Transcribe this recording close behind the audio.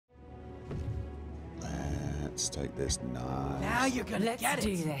Let's take this. Nice. Now you're gonna Let's get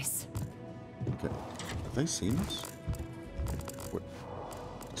do it. this. Okay. Have they seen us? What?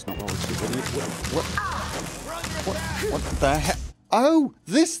 That's not what we should do. What the heck? Oh,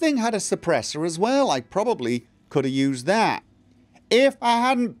 this thing had a suppressor as well. I probably could have used that. If I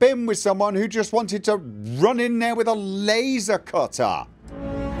hadn't been with someone who just wanted to run in there with a laser cutter.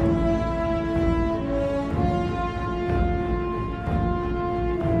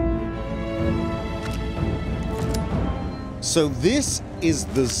 So this is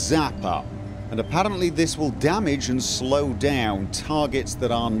the zapper, and apparently this will damage and slow down targets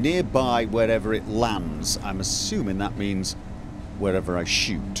that are nearby wherever it lands. I'm assuming that means wherever I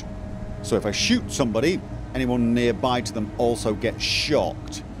shoot. So if I shoot somebody, anyone nearby to them also gets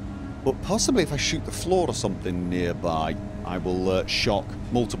shocked. But possibly if I shoot the floor or something nearby, I will shock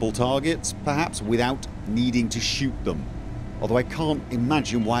multiple targets, perhaps without needing to shoot them. Although I can't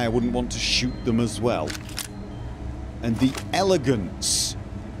imagine why I wouldn't want to shoot them as well. And the elegance,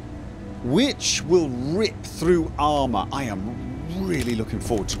 which will rip through armor. I am really looking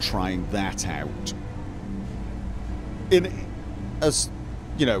forward to trying that out. In a,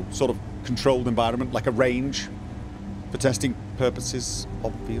 you know, sort of controlled environment, like a range, for testing purposes,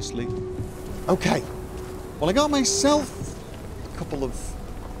 obviously. Okay, well, I got myself a couple of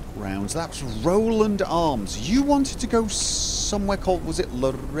rounds. That's Roland Arms. You wanted to go somewhere called, was it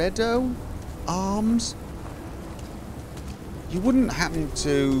Laredo Arms? You wouldn't happen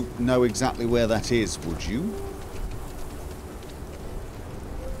to know exactly where that is, would you?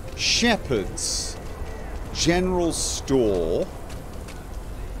 Shepherd's General Store.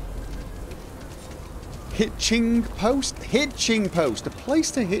 Hitching post? Hitching post. A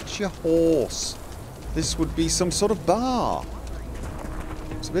place to hitch your horse. This would be some sort of bar.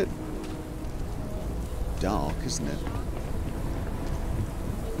 It's a bit dark, isn't it?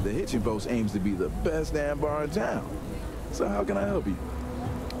 The hitching post aims to be the best damn bar in town. So how can I help you?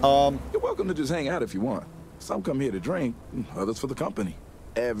 You're welcome to just hang out if you want. Some come here to drink, others for the company.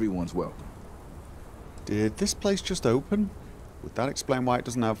 Everyone's welcome. Did this place just open? Would that explain why it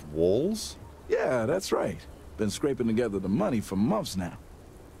doesn't have walls? Yeah, that's right. Been scraping together the money for months now.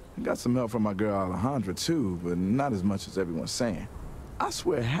 I got some help from my girl Alejandra too, but not as much as everyone's saying. I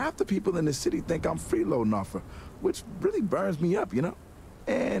swear half the people in the city think I'm freeloading off her, which really burns me up, you know?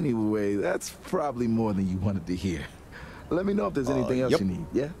 Anyway, that's probably more than you wanted to hear. Let me know if there's anything else you need,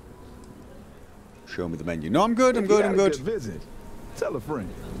 yeah? Show me the menu. No, I'm good, I'm good, I'm good. Visit. Tell a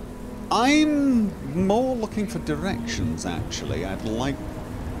friend. I'm more looking for directions, actually. I'd like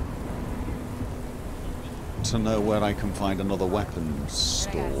to know where I can find another weapons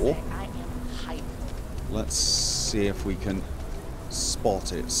store. Let's see if we can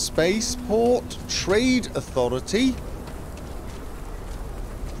spot it. Spaceport, Trade Authority.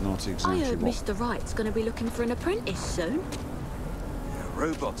 Not exactly. I heard Mr. Wright's going to be looking for an apprentice soon. Yeah,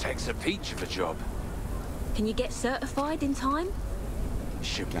 Robotech's a peach of a job. Can you get certified in time?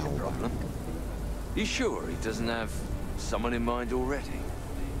 Shouldn't be a problem. You sure he doesn't have someone in mind already?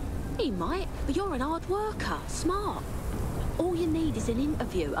 He might, but you're an hard worker, smart. All you need is an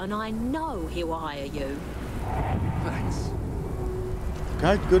interview, and I know he'll hire you. Thanks.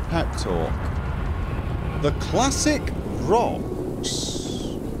 Okay, good pep talk. The classic rocks.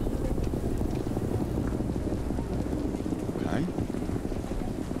 Okay.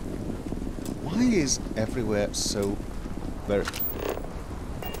 Why is everywhere so very...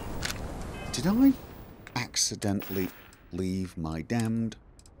 Did I accidentally leave my damned...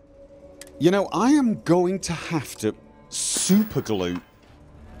 You know, I am going to have to superglue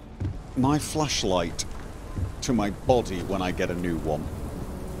my flashlight to my body when I get a new one.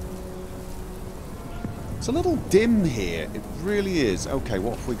 It's a little dim here. It really is. Okay,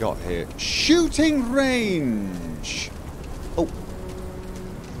 what have we got here? Shooting range. Oh.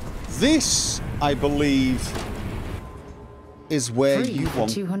 This, I believe, is where Free you for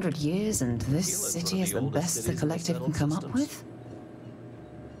want... 200 years and this city is the best the collective can come up with?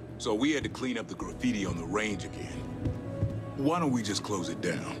 So we had to clean up the graffiti on the range again. Why don't we just close it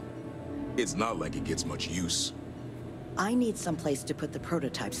down? It's not like it gets much use. I need someplace to put the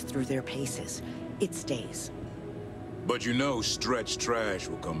prototypes through their paces. It stays. But you know Stretch Trash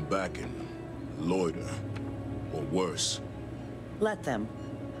will come back and loiter. Or worse. Let them.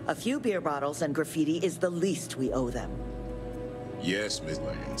 A few beer bottles and graffiti is the least we owe them. Yes, Miss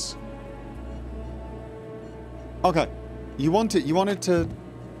Lance. Okay. You wanted to...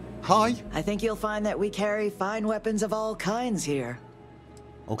 Hi? I think you'll find that we carry fine weapons of all kinds here.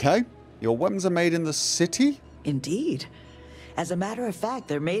 Okay. Your weapons are made in the city? Indeed. As a matter of fact,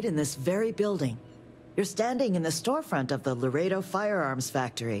 they're made in this very building. You're standing in the storefront of the Laredo Firearms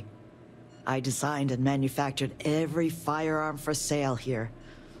Factory. I designed and manufactured every firearm for sale here.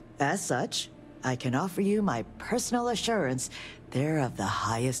 As such, I can offer you my personal assurance they're of the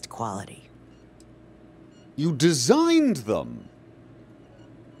highest quality. You designed them?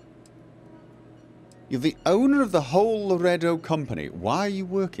 You're the owner of the whole Laredo company. Why are you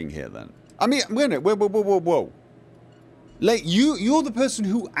working here then? I mean, wait a minute, whoa. Like, you're the person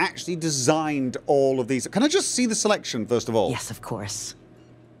who actually designed all of these. Can I just see the selection, first of all? Yes, of course.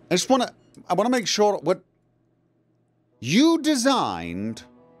 I want to make sure what you designed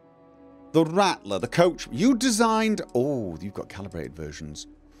the Rattler, the coach. You designed. Oh, you've got calibrated versions.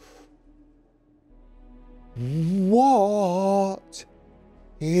 What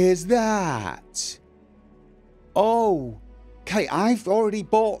is that? Oh, okay. I've already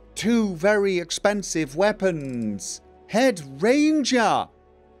bought 2 very expensive weapons. Head Ranger.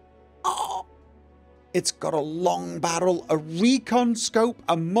 Oh. It's got a long barrel, a recon scope,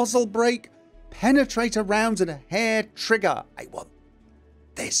 a muzzle brake, penetrator rounds, and a hair trigger. I want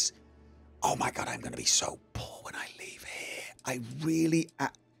this. Oh my god, I'm going to be so poor when I leave here. I really...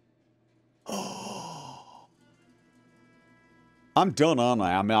 Oh. I'm done, aren't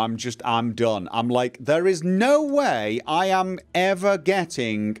I? I'm done. I'm like, there is no way I am ever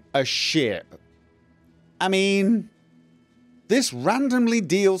getting a ship. I mean... This randomly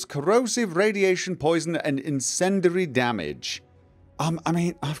deals corrosive radiation, poison, and incendiary damage. I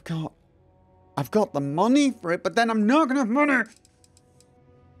mean, I've got the money for it, but then I'm not gonna have money.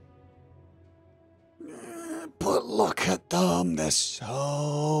 But look at them, they're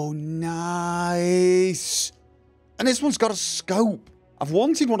so nice. And this one's got a scope. I've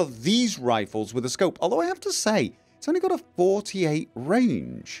wanted one of these rifles with a scope, although I have to say, it's only got a 48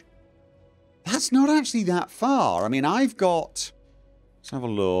 range. That's not actually that far. I mean, I've got... Let's have a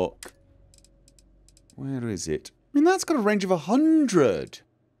look. Where is it? I mean, that's got a range of 100.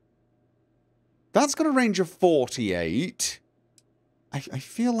 That's got a range of 48. I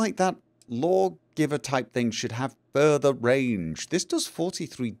feel like that lawgiver type thing should have further range. This does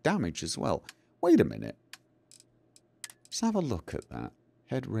 43 damage as well. Wait a minute. Let's have a look at that.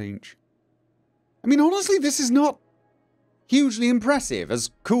 Head range. I mean, honestly, this is not... hugely impressive,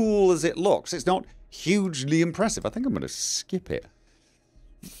 as cool as it looks. It's not hugely impressive. I think I'm going to skip it.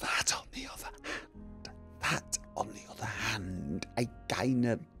 That on the other hand, I kind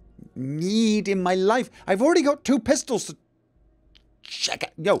of need in my life. I've already got 2 pistols to check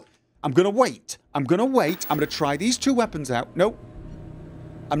it. Yo, I'm going to wait. I'm going to try these 2 weapons out. Nope.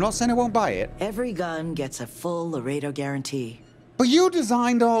 I'm not saying I won't buy it. Every gun gets a full Laredo guarantee. But you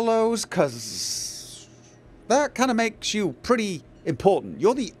designed all those because... that kind of makes you pretty important.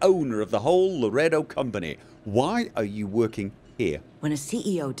 You're the owner of the whole Laredo company. Why are you working here? When a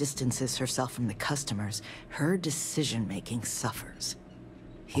CEO distances herself from the customers, her decision-making suffers.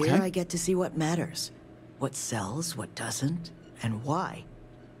 Here Okay. I get to see what matters. What sells, what doesn't, and why.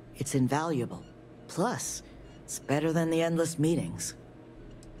 It's invaluable. Plus, it's better than the endless meetings.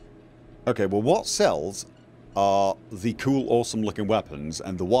 Okay, well, what sells are the cool, awesome-looking weapons,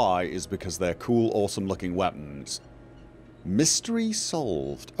 and the why is because they're cool, awesome-looking weapons. Mystery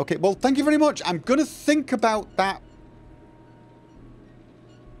solved. Okay, well, thank you very much. I'm going to think about that.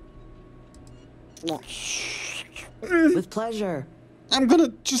 With pleasure. I'm going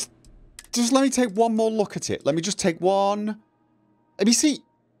to just let me take one more look at it. Let me just take one. Let me see.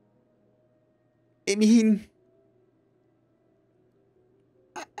 I mean...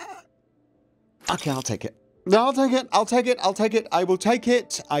 okay, I'll take it. No, I'll take it. I'll take it. I'll take it. I will take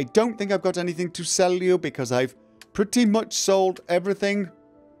it. I don't think I've got anything to sell you because I've pretty much sold everything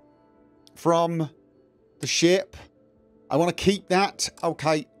from the ship. I want to keep that.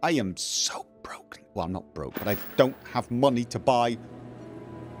 Okay, I am so broke. Well, I'm not broke, but I don't have money to buy.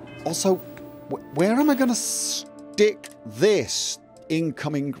 Also, where am I going to stick this?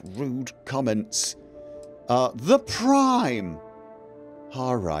 Incoming rude comments. The Prime.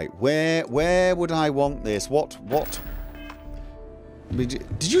 All right, where would I want this? What? I mean,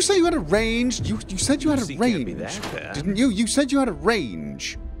 did you say you had a range? You said you had a range, didn't you? You said you had a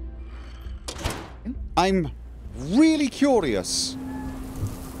range. I'm really curious.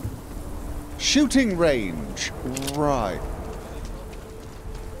 Shooting range, right?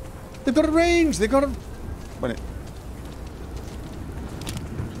 They've got a range. They've got a. Wait.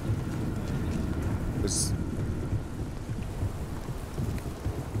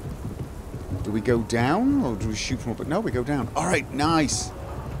 Do we go down or do we shoot from up? No, we go down. All right, nice.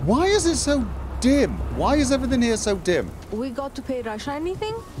 Why is it so dim? Why is everything here so dim? We got to pay Rasha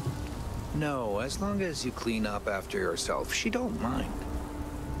anything? No, as long as you clean up after yourself, she don't mind.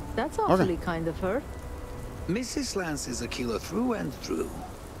 That's awfully kind of her. Mrs. Lance is a killer through and through.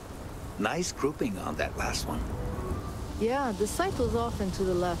 Nice grouping on that last one. Yeah, the sight was off and to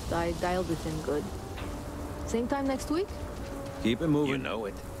the left. I dialed it in good. Same time next week? Keep it moving. You know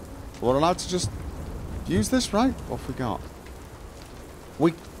it. We're allowed to just use this, right? What have we got?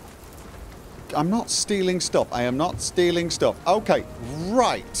 I'm not stealing stuff. I am not stealing stuff. Okay,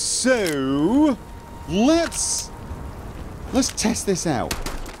 right. So, let's test this out.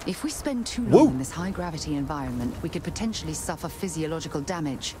 If we spend too long in this high-gravity environment, we could potentially suffer physiological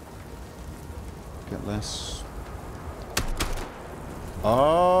damage. Get this.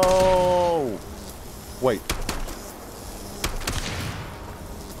 Oh! Wait.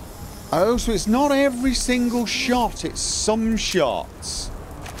 Oh, so it's not every single shot, it's some shots.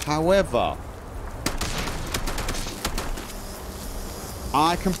 However,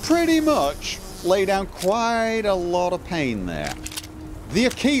 I can pretty much lay down quite a lot of pain there. The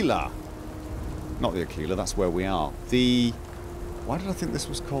Aquila. Not the Aquila, that's where we are. The... Why did I think this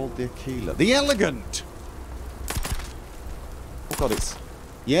was called the Aquila? The Elegant! Oh god, it's...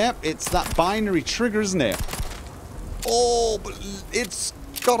 Yep, it's that binary trigger, isn't it? Oh, but it's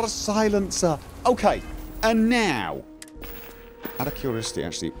got a silencer. Okay, and now... Out of curiosity,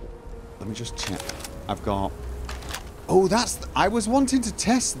 actually, let me just check. I've got... Oh, that's... I was wanting to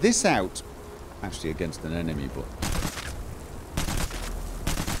test this out. Actually, against an enemy, but...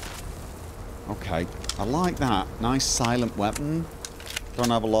 Okay, I like that. Nice silent weapon. Don't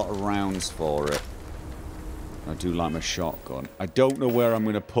have a lot of rounds for it. I do like my shotgun. I don't know where I'm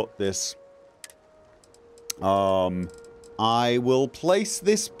going to put this. I will place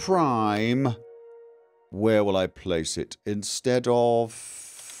this prime... Where will I place it? Instead of...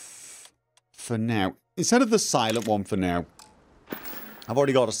 For now. Instead of the silent one for now. I've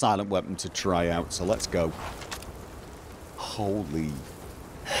already got a silent weapon to try out, so let's go. Holy...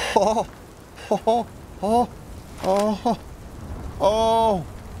 Oh! Oh! Oh! Oh! Oh!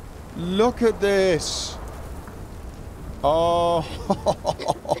 Look at this! Oh!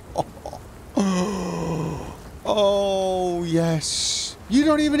 Oh, yes! You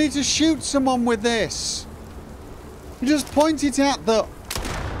don't even need to shoot someone with this! You just point it at the...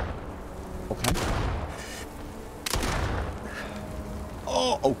 Okay.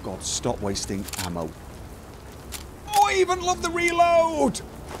 Oh, oh god, stop wasting ammo. Oh, I even love the reload!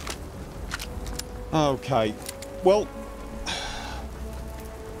 Okay. Well,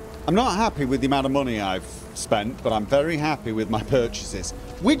 I'm not happy with the amount of money I've spent, but I'm very happy with my purchases.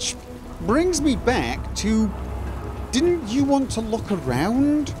 Which brings me back to... Didn't you want to look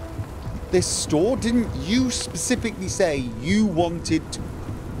around this store? Didn't you specifically say you wanted to...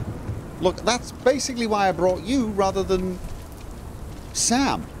 Look, that's basically why I brought you rather than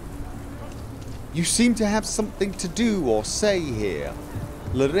Sam. You seem to have something to do or say here.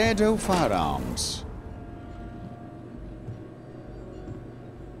 Laredo Firearms.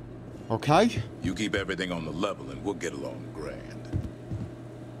 Okay. You keep everything on the level and we'll get along grand.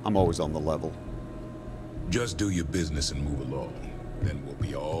 I'm always on the level. Just do your business and move along. Then we'll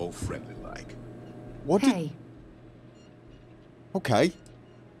be all friendly-like. What Hey. did... Okay.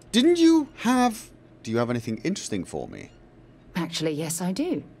 Didn't you have... Do you have anything interesting for me? Actually, yes, I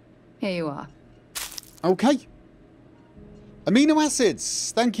do. Here you are. Okay. Amino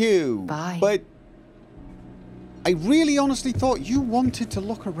acids. Thank you. Bye. But... I really honestly thought you wanted to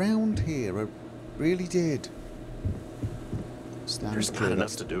look around here. I really did. There's not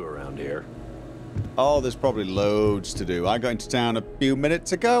enough to do around here. Oh, there's probably loads to do. I got into town a few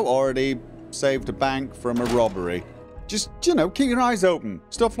minutes ago. Already saved a bank from a robbery. Just, you know, keep your eyes open.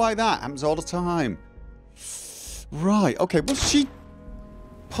 Stuff like that happens all the time. Right, okay. Well, she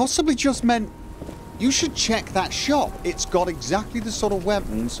possibly just meant you should check that shop. It's got exactly the sort of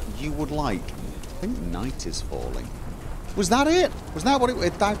weapons you would like. I think night is falling. Was that it? Was that what it was?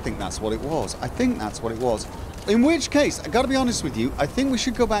 I think that's what it was. I think that's what it was. In which case, I gotta be honest with you, I think we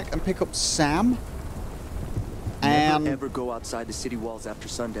should go back and pick up Sam. And... Never ever go outside the city walls after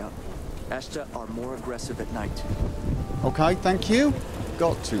sundown. Ashta are more aggressive at night. Okay, thank you.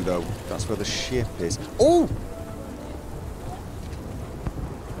 Got to, though. That's where the ship is. Oh!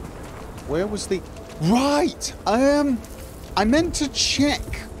 Where was the... Right! I meant to check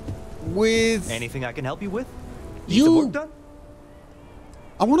with... Anything I can help you with? Need You... some work done?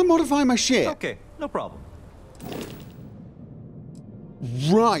 I want to modify my ship. Okay, no problem.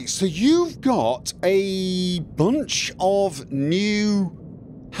 Right, so you've got a bunch of new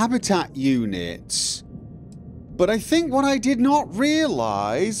habitat units. But I think what I did not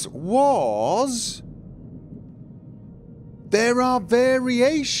realize was... there are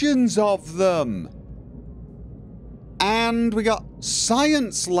variations of them. And we got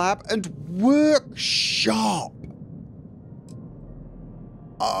science lab and workshop.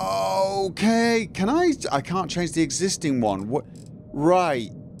 Okay, can I can't change the existing one. What? Right.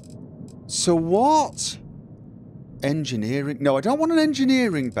 So what? Engineering? No, I don't want an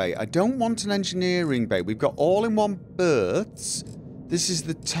engineering bay. I don't want an engineering bay. We've got all-in-one berths. This is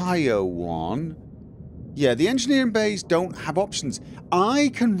the Tayo one. Yeah, the engineering bays don't have options.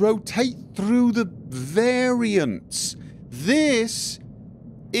 I can rotate through the variants. This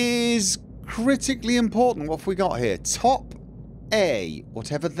is critically important. What have we got here? Top A,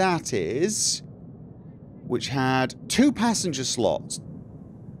 whatever that is, which had 2 passenger slots.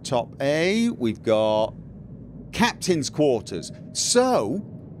 Top A, we've got captain's quarters. So,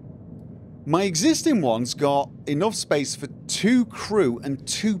 my existing one's got enough space for 2 crew and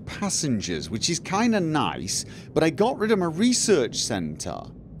 2 passengers, which is kind of nice, but I got rid of my research center.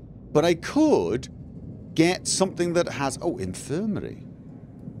 But I could get something that has... Oh, infirmary.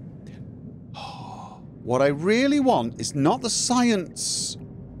 What I really want is not the science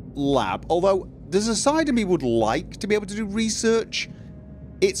lab, although there's a side of me would like to be able to do research.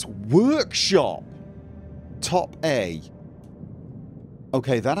 It's workshop. Top A.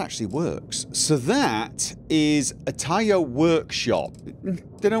 Okay, that actually works. So that is a Tayo workshop.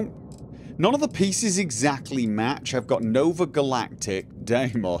 They don't... None of the pieces exactly match. I've got Nova Galactic,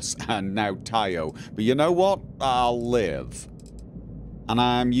 Deimos, and now Tayo. But you know what? I'll live. And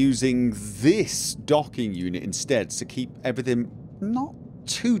I'm using this docking unit instead to keep everything not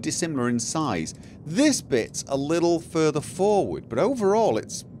too dissimilar in size. This bit's a little further forward, but overall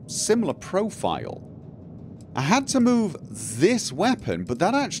it's similar profile. I had to move this weapon, but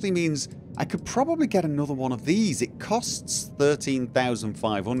that actually means I could probably get another one of these. It costs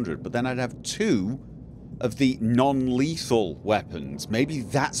 13,500, but then I'd have 2 of the non-lethal weapons. Maybe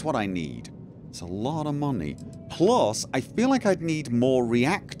that's what I need. It's a lot of money. Plus, I feel like I'd need more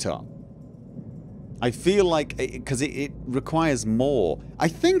reactor. I feel like... Because it requires more. I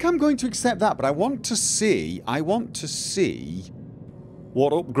think I'm going to accept that, but I want to see...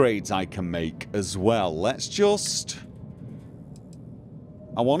 what upgrades I can make as well. Let's just...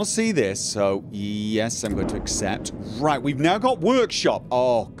 I want to see this, so yes, I'm going to accept. Right, we've now got workshop.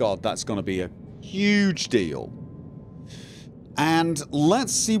 Oh, God, that's going to be a huge deal. And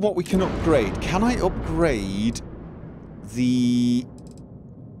let's see what we can upgrade. Can I upgrade the...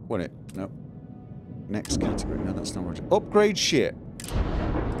 Wait, no. Next category. No, that's not right. Upgrade ship.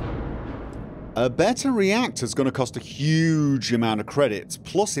 A better reactor is going to cost a huge amount of credits.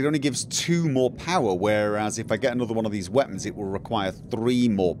 Plus, it only gives 2 more power, whereas if I get another one of these weapons, it will require 3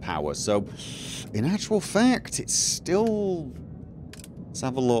 more power. So, in actual fact, it's still... Let's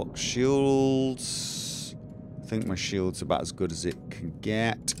have a look. Shields... I think my shield's about as good as it can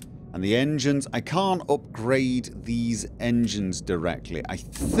get. And the engines... I can't upgrade these engines directly. I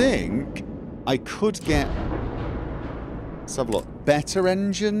think I could get... Let's have a look. Better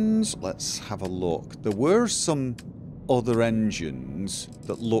engines? Let's have a look. There were some other engines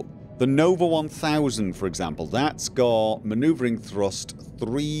that look... The Nova 1000, for example. That's got maneuvering thrust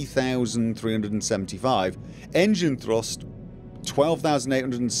 3,375. Engine thrust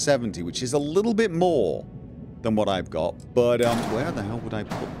 12,870, which is a little bit more than what I've got. But where the hell would I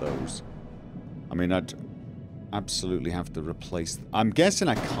put those? I mean, I'd absolutely have to replace... I'm guessing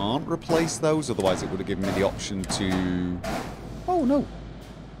I can't replace those, otherwise it would have given me the option to... Oh, no.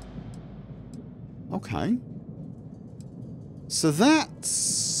 Okay. So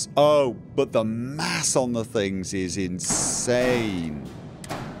that's... Oh, but the mass on the things is insane.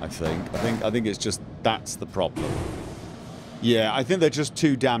 I think it's just... That's the problem. Yeah, I think they're just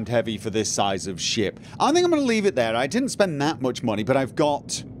too damned heavy for this size of ship. I think I'm going to leave it there. I didn't spend that much money, but I've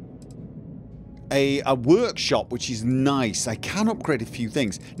got... A workshop, which is nice. I can upgrade a few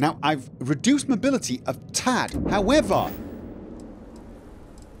things. Now, I've reduced mobility a tad. However,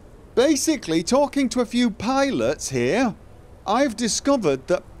 basically, talking to a few pilots here, I've discovered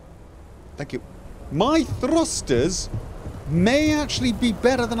that... Thank you. My thrusters may actually be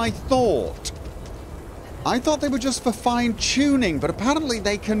better than I thought. I thought they were just for fine-tuning, but apparently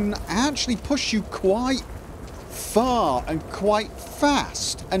they can actually push you quite far and quite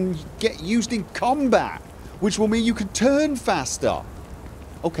fast and get used in combat, which will mean you can turn faster.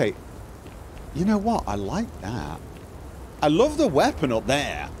 Okay, you know what? I like that. I love the weapon up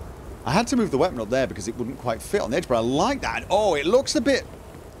there. I had to move the weapon up there because it wouldn't quite fit on the edge, but I like that. Oh, it looks a bit...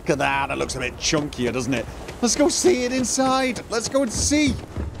 Look at that. It looks a bit chunkier, doesn't it? Let's go see it inside. Let's go and see.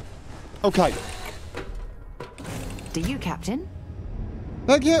 Okay. Do you, Captain?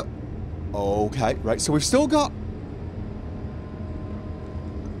 Thank you. Okay, right. So we've still got...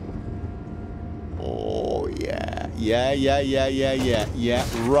 Oh, yeah. Yeah.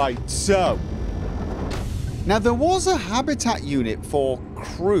 Right, so... Now, there was a habitat unit for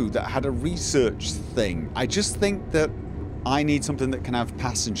crew that had a research thing. I just think that I need something that can have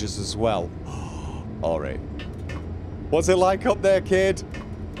passengers as well. Alright. What's it like up there, kid?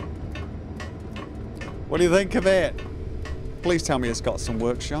 What do you think of it? Please tell me it's got some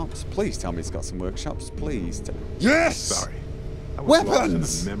workshops. Please tell me it's got some workshops. Please. Yes! Sorry. I was lost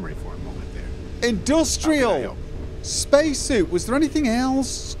Weapons! in the memory for a moment there. Industrial! Spacesuit. Was there anything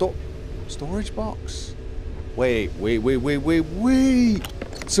else? Storage box? Wait.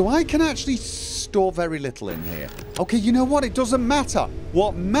 So I can actually store very little in here. Okay, you know what? It doesn't matter.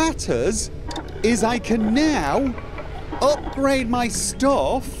 What matters is I can now upgrade my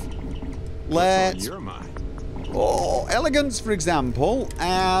stuff. Let's... Oh, elegance, for example.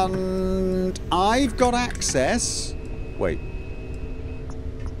 And I've got access... Wait.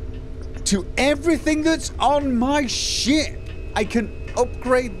 To everything that's on my ship. I can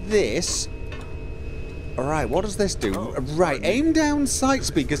upgrade this. Alright, what does this do? Right, aim down, sight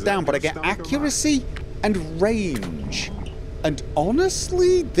speed goes down, but I get accuracy and range. And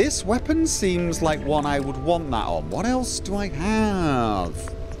honestly, this weapon seems like one I would want that on. What else do I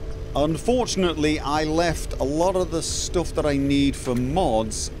have? Unfortunately, I left a lot of the stuff that I need for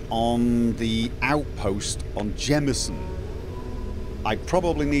mods on the outpost on Jemison. I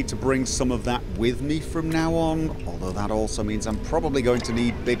probably need to bring some of that with me from now on, although that also means I'm probably going to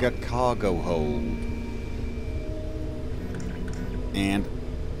need bigger cargo hold. And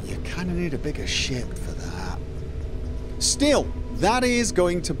you kind of need a bigger ship for that. Still, that is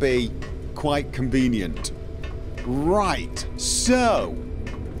going to be quite convenient. Right, so...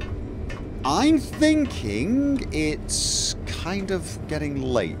 I'm thinking it's kind of getting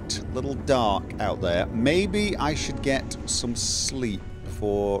late. A little dark out there. Maybe I should get some sleep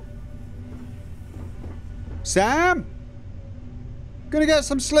before... Sam? Gonna get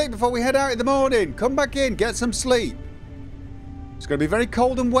some sleep before we head out in the morning. Come back in, get some sleep. It's gonna be very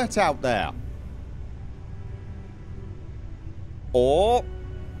cold and wet out there. Or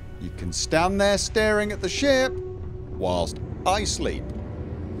you can stand there staring at the ship whilst I sleep.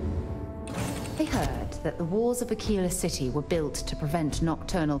 I heard that the walls of Aquila City were built to prevent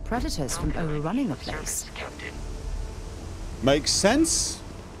nocturnal predators from overrunning the place. Makes sense.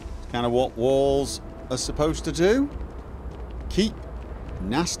 It's kind of what walls are supposed to do. Keep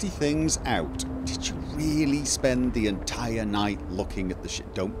nasty things out. Did you really spend the entire night looking at the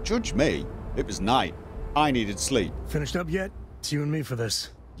ship? Don't judge me. It was night. I needed sleep. Finished up yet? It's you and me for this.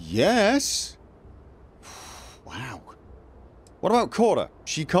 Yes. Wow. What about Cora?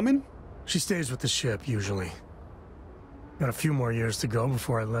 She coming? She stays with the ship, usually. Got a few more years to go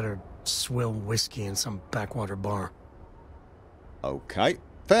before I let her swill whiskey in some backwater bar. Okay.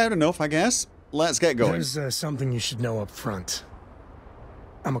 Fair enough, I guess. Let's get going. There's something you should know up front.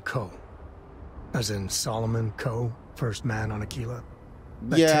 I'm a Coe. As in Solomon Coe, first man on Aquila.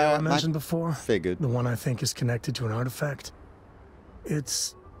 That tale I mentioned before? Figured. The one I think is connected to an artifact?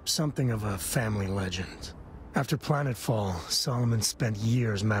 It's something of a family legend. After planetfall, Solomon spent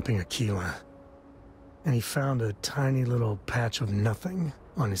years mapping Aquila. And he found a tiny little patch of nothing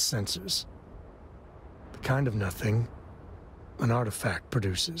on his sensors. The kind of nothing an artifact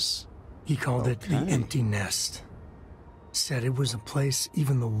produces. He called it the Empty Nest. Said it was a place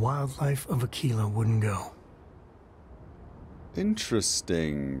even the wildlife of Aquila wouldn't go.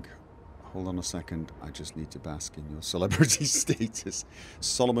 Interesting. Hold on a second. I just need to bask in your celebrity status.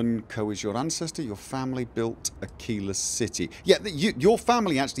 Solomon Coe is your ancestor. Your family built Aquila City. Yeah, your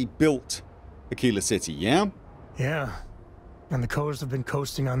family actually built Aquila City, yeah? Yeah. And the Coes have been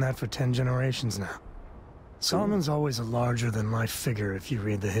coasting on that for 10 generations now. Solomon's always a larger-than-life figure if you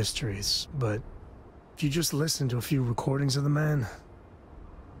read the histories, but if you just listen to a few recordings of the man,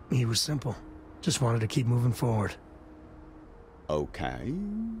 he was simple. Just wanted to keep moving forward. Okay.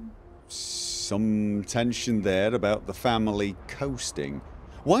 Some tension there about the family coasting.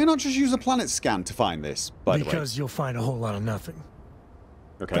 Why not just use a planet scan to find this, by the way? Because you'll find a whole lot of nothing.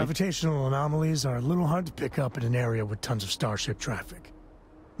 Okay. Gravitational anomalies are a little hard to pick up in an area with tons of starship traffic.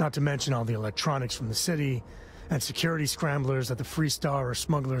 Not to mention all the electronics from the city and security scramblers that the Free Star or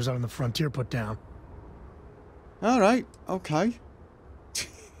smugglers out on the frontier put down. Alright, okay.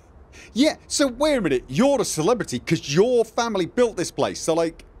 Yeah, so wait a minute. You're a celebrity because your family built this place. So,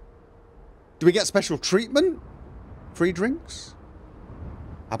 like, do we get special treatment? Free drinks?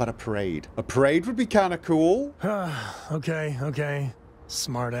 How about a parade? A parade would be kind of cool. Okay.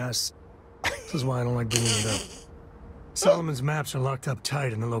 Smart ass. This is why I don't like bringing it up. Solomon's maps are locked up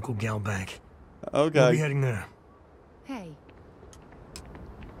tight in the local gal bank. Okay. We'll be heading there. Hey.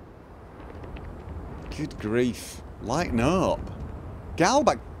 Good grief. Lighten up. Gal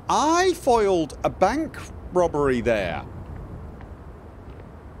bank. I foiled a bank robbery there.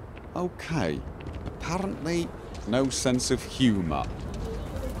 Okay. Apparently, no sense of humour.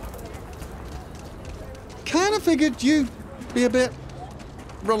 Kind of figured you'd be a bit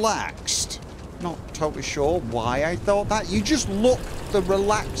relaxed. Not totally sure why I thought that. You just look the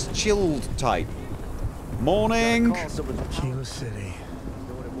relaxed, chilled type. Morning. Kilo City.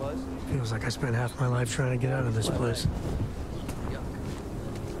 Feels like I spent half my life trying to get out of this place.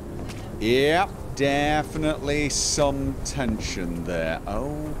 Yep, definitely some tension there.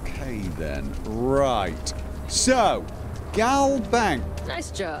 Okay then. Right. So, Gal Bank.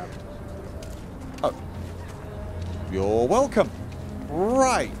 Nice job. Oh. You're welcome.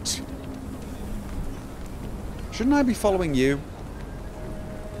 Right. Shouldn't I be following you?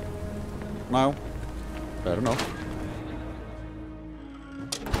 No. Fair enough.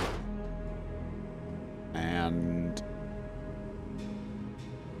 And...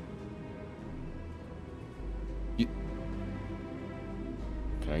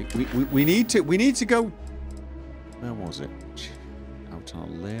 Okay, we need to go... Where was it? Out on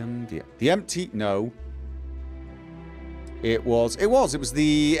a limb. The empty... No. It was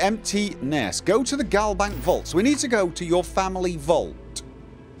the empty nest. Go to the Galbank vault. So we need to go to your family vault.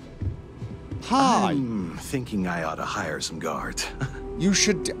 Hi. I'm thinking I ought to hire some guards. You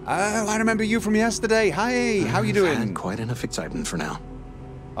should... I remember you from yesterday. Hi, how you doing? I've had quite enough excitement for now.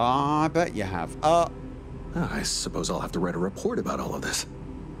 I bet you have. I suppose I'll have to write a report about all of this.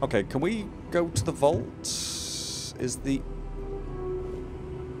 Okay, can we go to the vault? Is the...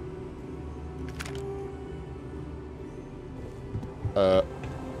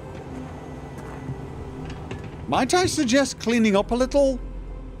 Might I suggest cleaning up a little?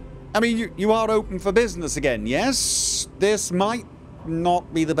 I mean, you are open for business again, yes? This might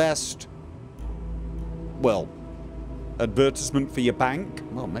not be the best... Well, advertisement for your bank?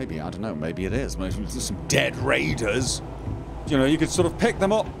 Well, maybe, I don't know, maybe it is. Maybe there's some dead raiders. You know, you could sort of pick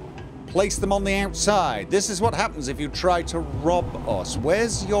them up, place them on the outside. This is what happens if you try to rob us.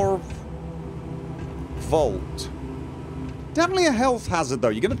 Where's your vault? Definitely a health hazard, though.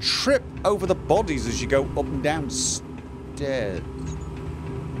 You're going to trip over the bodies as you go up and down stairs.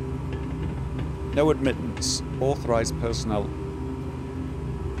 No admittance. Authorized personnel.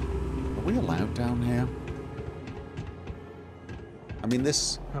 Are we allowed down here? I mean,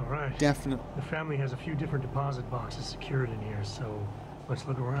 this... All right. Definitely... The family has a few different deposit boxes secured in here, so let's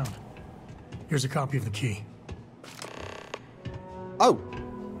look around. Here's a copy of the key. Oh!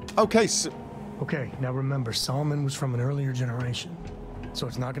 Okay, so... Okay, now remember, Solomon was from an earlier generation, so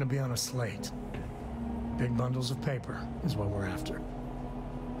it's not going to be on a slate. Big bundles of paper is what we're after.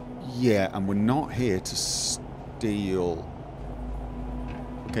 Yeah, and we're not here to steal...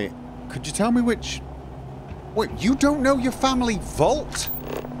 Okay, could you tell me which... Wait, you don't know your family vault?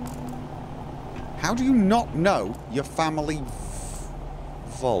 How do you not know your family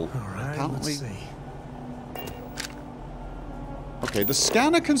vault? All right, Apparently... let's see. Okay, the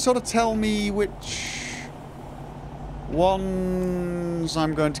scanner can sort of tell me which ones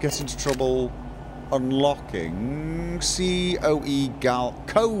I'm going to get into trouble unlocking.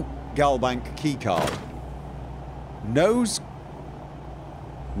 Coe Galbank keycard. Nose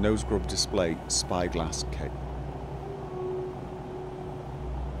grub display, spyglass cake.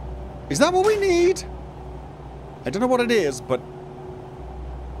 Is that what we need? I don't know what it is, but...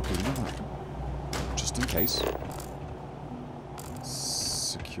 Okay, you know what? Just in case.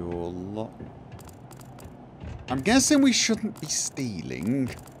 Secure lock. I'm guessing we shouldn't be stealing.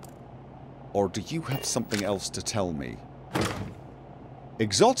 Or do you have something else to tell me?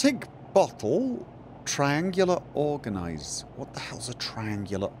 Exotic bottle. Triangular organizer. What the hell's a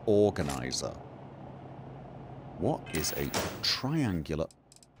triangular organizer? What is a triangular...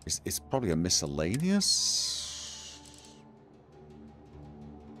 It's probably a miscellaneous...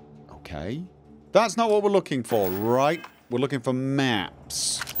 Okay. That's not what we're looking for, right? We're looking for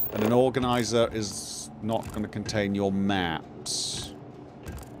maps. And an organizer is not going to contain your maps.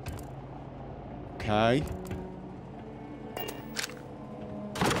 Okay.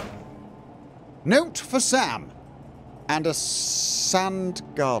 Note for Sam. And a sand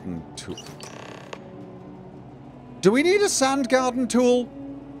garden tool. Do we need a sand garden tool?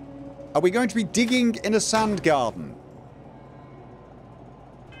 Are we going to be digging in a sand garden?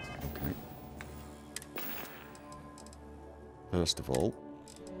 Okay. First of all,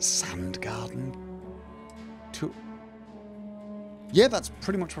 sand garden tool. Yeah, that's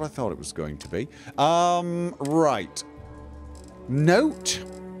pretty much what I thought it was going to be. Right. Note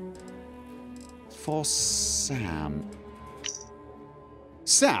for Sam.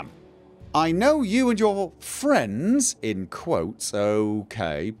 Sam, I know you and your friends, in quotes,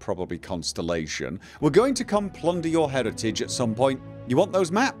 okay, probably Constellation, were going to come plunder your heritage at some point. You want those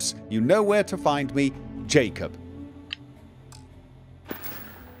maps? You know where to find me, Jacob.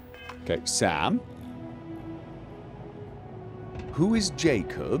 Okay, Sam. Who is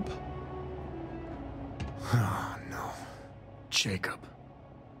Jacob? Oh, no. Jacob.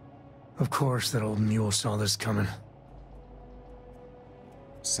 Of course that old mule saw this coming.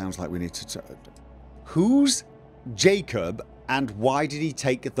 Sounds like we need to... Who's Jacob and why did he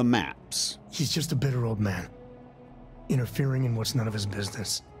take the maps? He's just a bitter old man. Interfering in what's none of his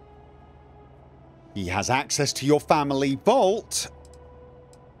business. He has access to your family vault.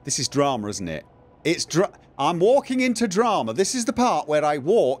 This is drama, isn't it? I'm walking into drama. This is the part where I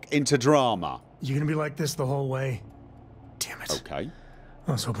walk into drama. You gonna be like this the whole way? Damn it. Okay.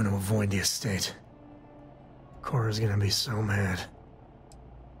 I was hoping to avoid the estate. Cora's gonna be so mad.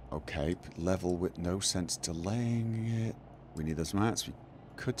 Okay, level with no sense delaying it. We need those mats. We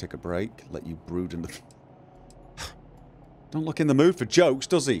could take a break. Let you brood in the... Don't look in the mood for jokes,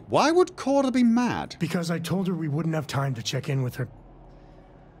 does he? Why would Cora be mad? Because I told her we wouldn't have time to check in with her.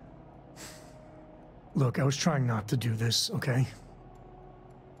 Look, I was trying not to do this, okay?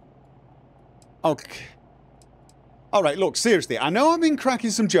 Okay. Alright, look, seriously, I know I've been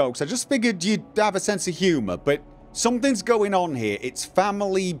cracking some jokes. I just figured you'd have a sense of humour, but something's going on here. It's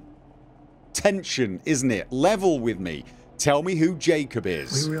family tension, isn't it? Level with me. Tell me who Jacob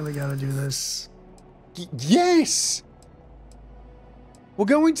is. We really gotta do this. Yes! We're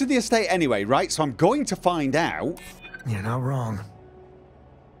going to the estate anyway, right? So I'm going to find out. You're not wrong.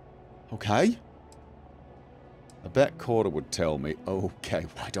 Okay. I bet Cora would tell me. Okay,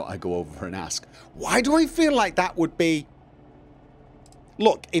 why don't I go over and ask? Why do I feel like that would be...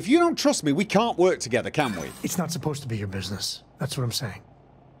 Look, if you don't trust me, we can't work together, can we? It's not supposed to be your business. That's what I'm saying.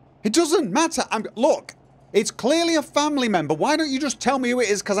 It doesn't matter. Look, it's clearly a family member. Why don't you just tell me who it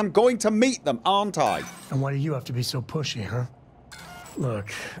is? Because I'm going to meet them, aren't I? And why do you have to be so pushy, huh?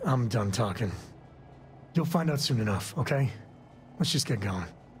 Look, I'm done talking. You'll find out soon enough, okay? Let's just get going.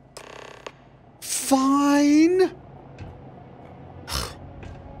 Fine.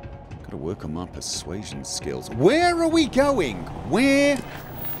 Gotta work on my persuasion skills. Where are we going? Where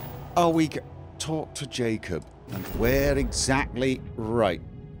are we talk to Jacob. And where exactly? Right.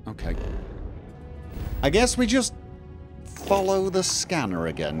 Okay. I guess we just follow the scanner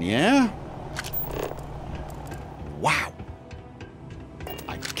again, yeah? Wow.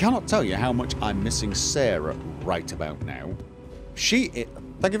 I cannot tell you how much I'm missing Sarah right about now.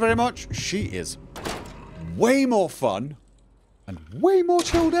 Thank you very much. She is way more fun and way more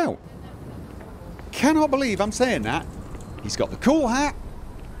chilled out. Cannot believe I'm saying that. He's got the cool hat,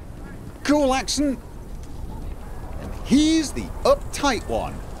 cool accent, and he's the uptight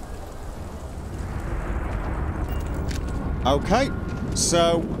one. Okay,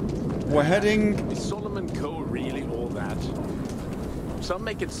 so we're heading... Is Solomon Coe really all that? Some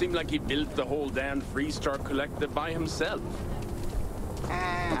make it seem like he built the whole damn Freestar Collective by himself.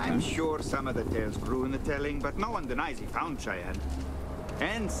 I'm sure some of the tales grew in the telling, but no one denies he found Cheyenne.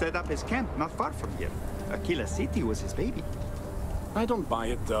 And set up his camp not far from here. Aquila City was his baby. I don't buy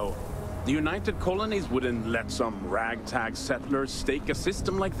it, though. The United Colonies wouldn't let some ragtag settlers stake a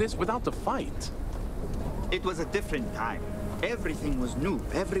system like this without a fight. It was a different time. Everything was new.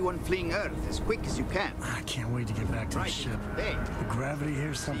 Everyone fleeing Earth as quick as you can. I can't wait to get back to the ship. Hey. The gravity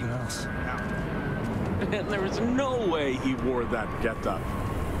here's something else. And there is no way he wore that getup.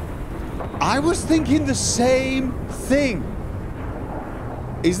 I was thinking the same thing.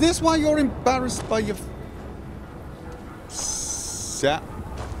 Is this why you're embarrassed by your... Is that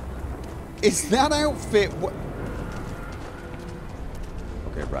outfit...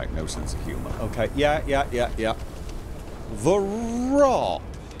 Okay, right, no sense of humor. Okay, yeah. The Rock.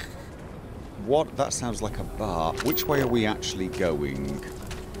 What? That sounds like a bar. Which way are we actually going?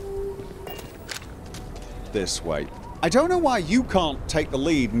 This way. I don't know why you can't take the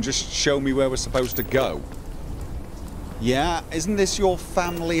lead and just show me where we're supposed to go. Yeah, isn't this your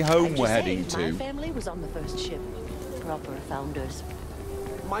family home we're heading to? My family was on the first ship. Proper founders.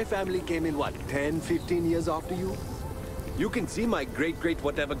 My family came in, what, 10, 15 years after you? You can see my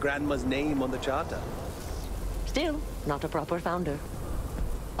great-great-whatever grandma's name on the charter. Still, not a proper founder.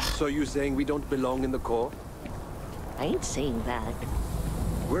 So you saying we don't belong in the Corps? I ain't saying that.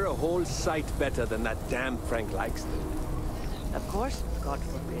 We're a whole sight better than that damn Frank Likeston. Of course, God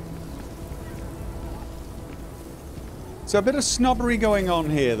forbid. So a bit of snobbery going on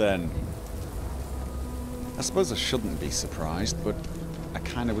here then. I suppose I shouldn't be surprised, but I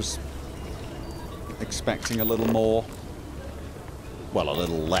kind of was expecting a little more. well, a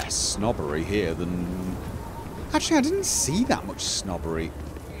little less snobbery here than... Actually, I didn't see that much snobbery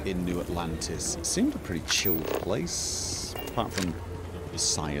in New Atlantis. It seemed a pretty chilled place, apart from the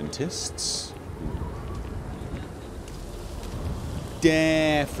scientists.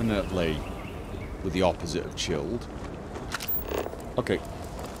 Definitely with the opposite of chilled. Okay.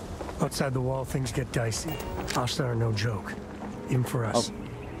 Outside the wall, things get dicey. Ashta are no joke, even for us.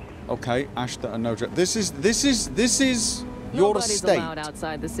 Oh. Okay, Ashta are no joke. This is your Nobody's estate. allowed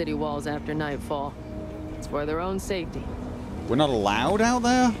outside the city walls after nightfall. It's for their own safety. We're not allowed out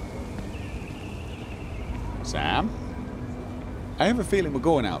there? Sam? I have a feeling we're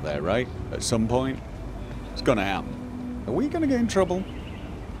going out there, right? At some point. It's gonna happen. Are we gonna get in trouble?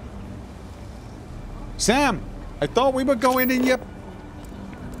 Sam! I thought we were going in your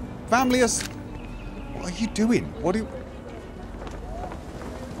family. What are you doing? What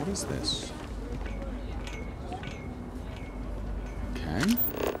is this? Okay.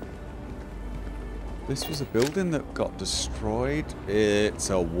 This was a building that got destroyed. It's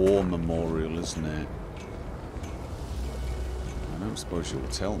a war memorial, isn't it? I don't suppose you'll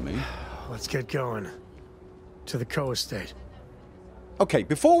tell me. Let's get going. To the Coe estate. Okay,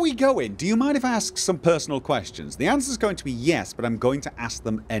 before we go in, do you mind if I ask some personal questions? The answer's going to be yes, but I'm going to ask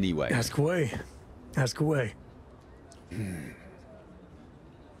them anyway. Ask away. Ask away.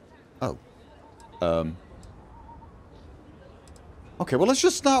 Oh. Okay, well, let's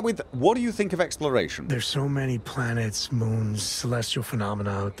just start with, what do you think of exploration? There's so many planets, moons, celestial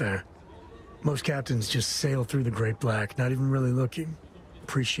phenomena out there. Most captains just sail through the Great Black, not even really looking,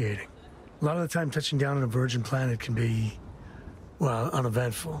 appreciating. A lot of the time, touching down on a virgin planet can be, well,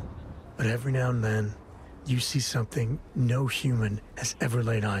 uneventful. But every now and then, you see something no human has ever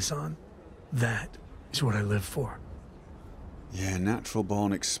laid eyes on. That is what I live for. Yeah,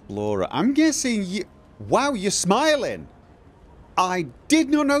 natural-born explorer. I'm guessing you... Wow, you're smiling! I did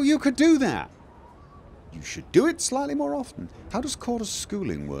not know you could do that. You should do it slightly more often. How does Cora's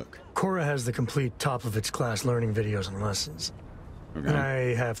schooling work? Cora has the complete top-of-its-class learning videos and lessons. Okay. And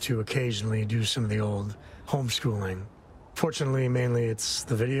I have to occasionally do some of the old homeschooling. Fortunately, mainly it's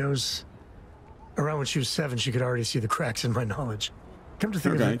the videos. Around when she was 7, she could already see the cracks in my knowledge. Come to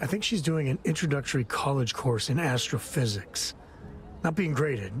think of it, I think she's doing an introductory college course in astrophysics. Not being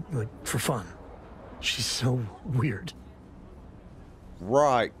graded, like, for fun. She's so weird.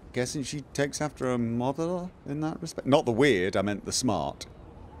 Right. Guessing she takes after her mother in that respect? Not the weird, I meant the smart.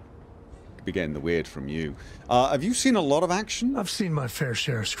 Could be getting the weird from you. Have you seen a lot of action? I've seen my fair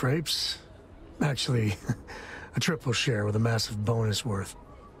share of scrapes. Actually, a triple share with a massive bonus worth.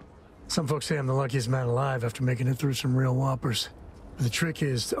 Some folks say I'm the luckiest man alive after making it through some real whoppers. But the trick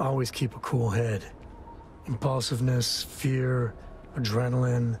is to always keep a cool head. Impulsiveness, fear,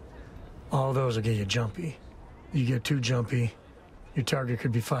 adrenaline, all those will get you jumpy. You get too jumpy, your target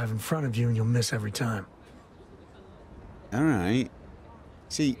could be 5 in front of you and you'll miss every time. Alright.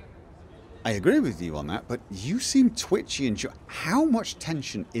 See, I agree with you on that, but you seem twitchy and... How much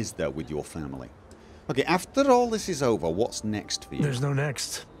tension is there with your family? Okay, after all this is over, what's next for you? There's no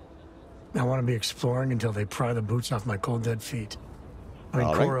next. I want to be exploring until they pry the boots off my cold dead feet. I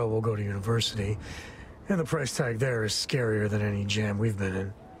mean, Cora will go to university, and the price tag there is scarier than any jam we've been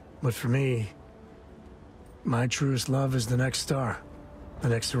in. But for me, my truest love is the next star, the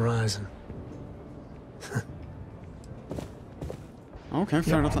next horizon. Okay,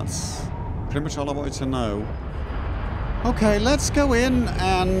 fair enough. That's pretty much all I wanted to know. Okay, let's go in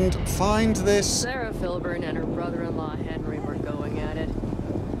and find this... Sarah Filburn and her brother-in-law Henry were going at it.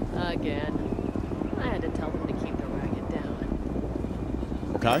 Again. I had to tell them to keep the racket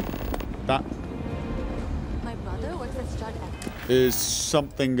down. Okay. That... My brother works at Stud is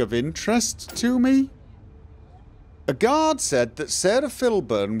something of interest to me. A guard said that Sarah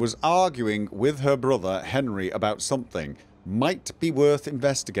Filburn was arguing with her brother Henry about something might be worth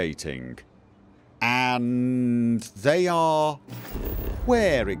investigating. And they are...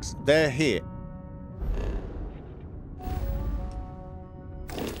 Where they're here.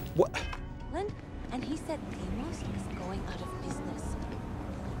 What? And he said Deimos is going out of business.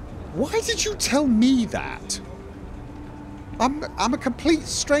 Why did you tell me that? I'm a complete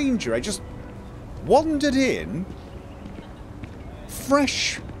stranger. I just wandered in,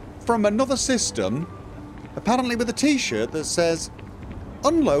 fresh from another system, apparently with a t-shirt that says,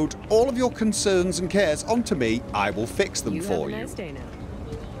 unload all of your concerns and cares onto me, I will fix them for you. Have a nice day now.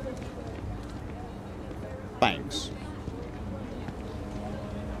 Thanks.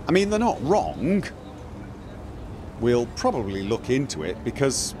 I mean, they're not wrong. We'll probably look into it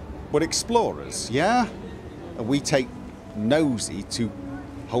because we're explorers, yeah? And we take nosy to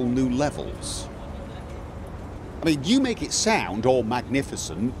whole new levels. I mean, you make it sound all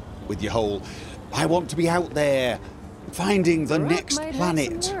magnificent with your whole, I want to be out there, finding the next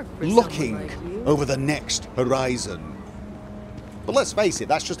planet, looking over the next horizon. But let's face it,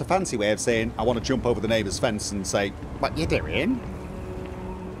 that's just a fancy way of saying, I want to jump over the neighbour's fence and say, what you doing?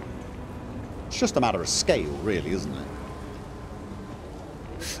 It's just a matter of scale, really, isn't it?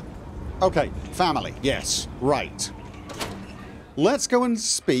 Okay, family, yes, right. Let's go and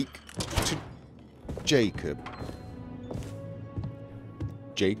speak to Jacob.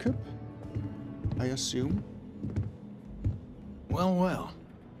 Jacob, I assume? Well, well.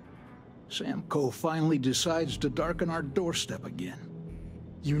 Sam Coe finally decides to darken our doorstep again.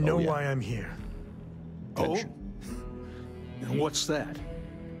 You know why I'm here. Attention. Oh? And what's that?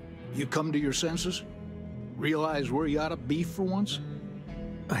 You come to your senses? Realize where you ought to be for once?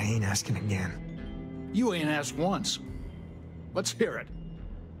 I ain't asking again. You ain't asked once. Let's hear it.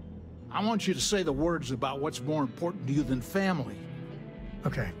 I want you to say the words about what's more important to you than family.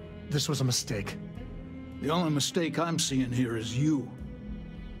 Okay, this was a mistake. The only mistake I'm seeing here is you.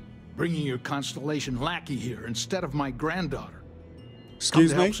 Bringing your Constellation lackey here instead of my granddaughter.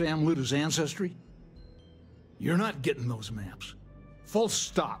 Excuse me? Help Sam loot his ancestry? You're not getting those maps. Full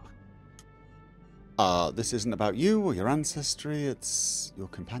stop. This isn't about you or your ancestry. It's your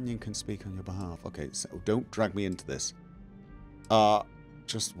companion can speak on your behalf. Okay, so don't drag me into this.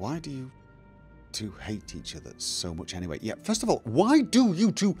 Just why do you two hate each other so much anyway? Yeah, first of all, why do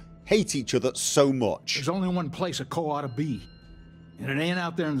you two hate each other so much? There's only one place a Coe ought to be. And it ain't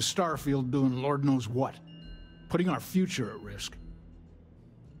out there in the Starfield doing Lord knows what. Putting our future at risk.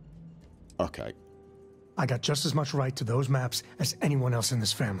 Okay. I got just as much right to those maps as anyone else in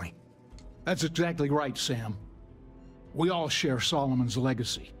this family. That's exactly right, Sam. We all share Solomon's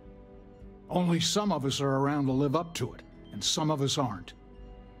legacy. Only some of us are around to live up to it, and some of us aren't.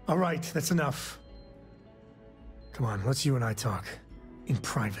 All right, that's enough. Come on, let's you and I talk. In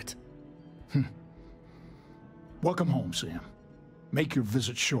private. Welcome home, Sam. Make your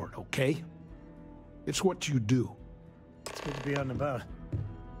visit short, okay? It's what you do. It's good to be out and about.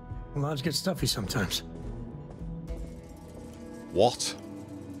 Lives get stuffy sometimes. What?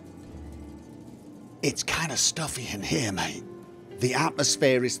 It's kind of stuffy in here, mate. The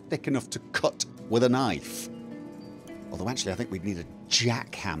atmosphere is thick enough to cut with a knife. Although, actually, I think we'd need a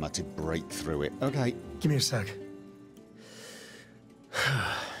jackhammer to break through it. Okay. Give me a sec.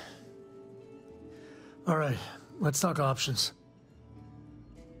 All right, let's talk options.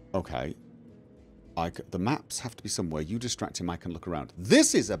 Okay. The maps have to be somewhere. You distract him, I can look around.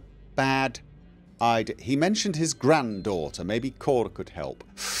 This is a bad idea. He mentioned his granddaughter. Maybe Cora could help.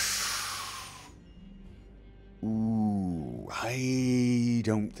 Ooh, I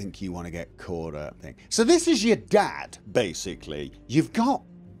don't think you want to get Cora thing. So this is your dad, basically. You've got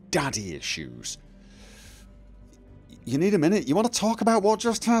daddy issues. You need a minute. You want to talk about what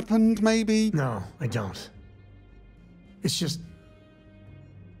just happened, maybe? No, I don't. It's just...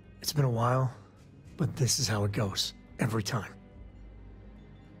 It's been a while, but this is how it goes. Every time.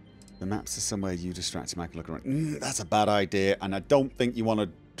 The maps are somewhere you distract him, I can look around. That's a bad idea, and I don't think you want to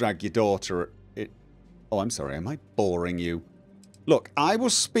drag your daughter... Oh, I'm sorry. Am I boring you? Look, I will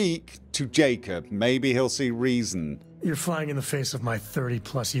speak to Jacob. Maybe he'll see reason. You're flying in the face of my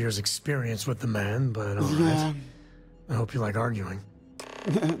 30-plus years experience with the man, but all right. I hope you like arguing.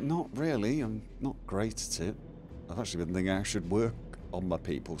 Not really. I'm not great at it. I've actually been thinking I should work on my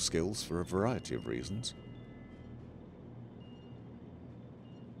people skills for a variety of reasons.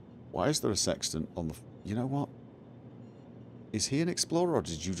 Why is there a sextant on the... You know what? Is he an explorer, or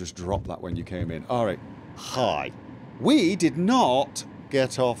did you just drop that when you came in? All right. Hi. We did not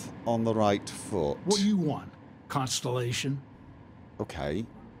get off on the right foot. What do you want? Constellation? Okay.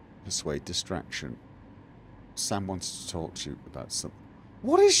 Persuade distraction. Sam wants to talk to you about something.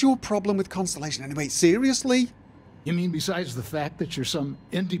 What is your problem with Constellation anyway? Seriously? You mean besides the fact that you're some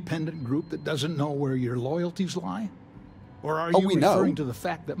independent group that doesn't know where your loyalties lie? Or are you referring to the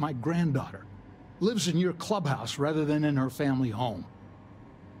fact that my granddaughter lives in your clubhouse rather than in her family home?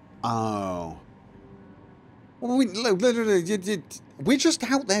 Oh. Well, we're just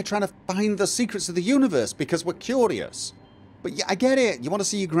out there trying to find the secrets of the universe because we're curious. But yeah, I get it. You want to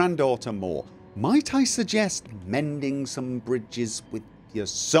see your granddaughter more. Might I suggest mending some bridges with your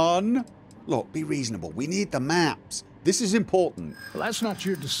son? Look, be reasonable. We need the maps. This is important. Well, that's not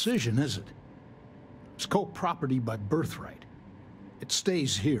your decision, is it? It's Coe property by birthright. It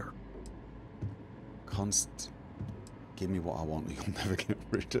stays here. Give me what I want. You'll never get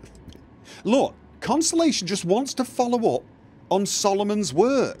rid of me. Look, Constellation just wants to follow up on Solomon's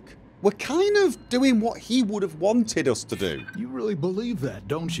work. We're kind of doing what he would have wanted us to do. You really believe that,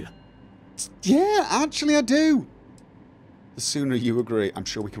 don't you? Yeah, actually I do. The sooner you agree, I'm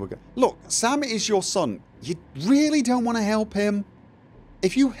sure we can work it. Look, Sam is your son. You really don't want to help him.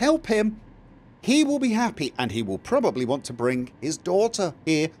 If you help him, he will be happy, and he will probably want to bring his daughter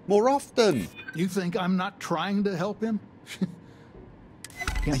here more often. You think I'm not trying to help him?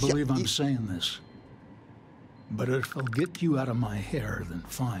 Can't believe I'm saying this. But if it'll get you out of my hair, then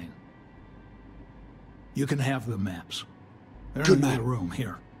fine. You can have the maps. They're in my room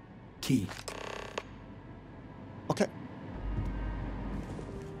here. Key. Okay.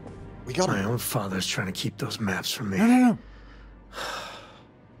 We got My own father's trying to keep those maps from me. No.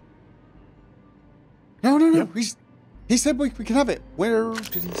 No. Yep. He said we can have it. Where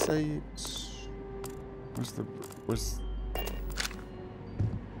did he say it's... Where's...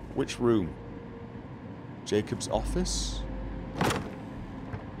 Which room? Jacob's office?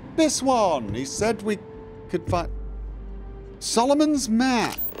 This one! He said we could find... Solomon's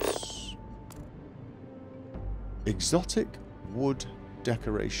maps. Exotic wood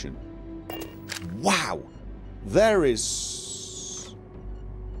decoration. Wow! There is...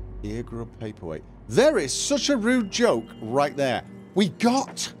 Eargrub paperweight. There is such a rude joke right there. We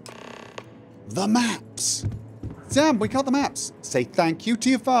got the maps. Sam, we got the maps. Say thank you to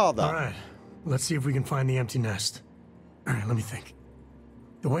your father. All right. Let's see if we can find the empty nest. All right, let me think.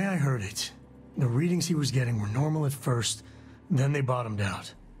 The way I heard it, the readings he was getting were normal at first, then they bottomed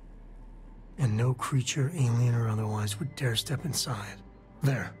out. And no creature, alien or otherwise, would dare step inside.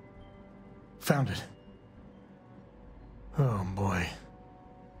 There. Found it. Oh, boy.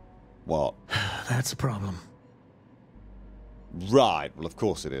 What? That's a problem. Right. Well, of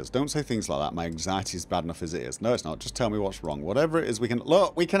course it is. Don't say things like that. My anxiety is bad enough as it is. No, it's not. Just tell me what's wrong. Whatever it is, we can...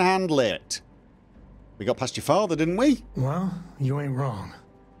 Look, we can handle it. We got past your father, didn't we? Well, you ain't wrong.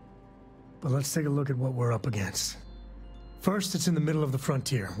 But let's take a look at what we're up against. First, it's in the middle of the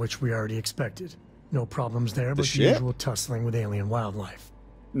frontier, which we already expected. No problems there, but the usual tussling with alien wildlife.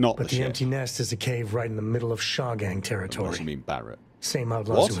 Not but the empty nest is a cave right in the middle of Shaw Gang territory. What do you mean, Barrett? Same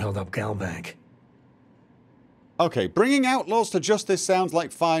outlaws who held up Galbank. Okay, bringing outlaws to justice sounds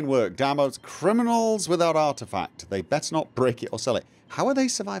like fine work. Damo's criminals without artifact. They better not break it or sell it. How are they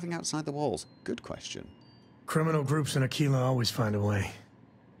surviving outside the walls? Good question. Criminal groups in Aquila always find a way.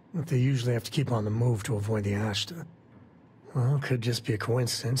 But they usually have to keep on the move to avoid the Ashta. Well, it could just be a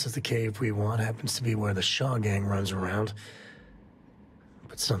coincidence that the cave we want happens to be where the Shaw Gang runs around.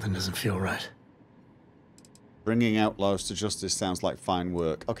 But something doesn't feel right. Bringing outlaws to justice sounds like fine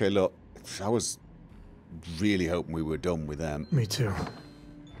work. Okay, look, I was really hoping we were done with them. Me too.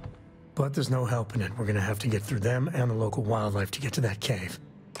 But there's no helping it. We're gonna have to get through them and the local wildlife to get to that cave.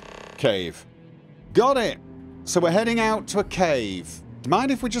 Cave. Got it! So we're heading out to a cave. Do you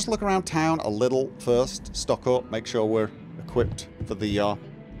mind if we just look around town a little first? Stock up, make sure we're equipped for the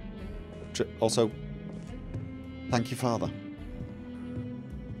trip. Also, thank you, Father.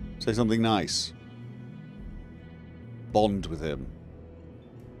 Say something nice. Bond with him.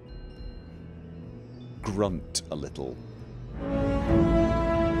 Grunt a little.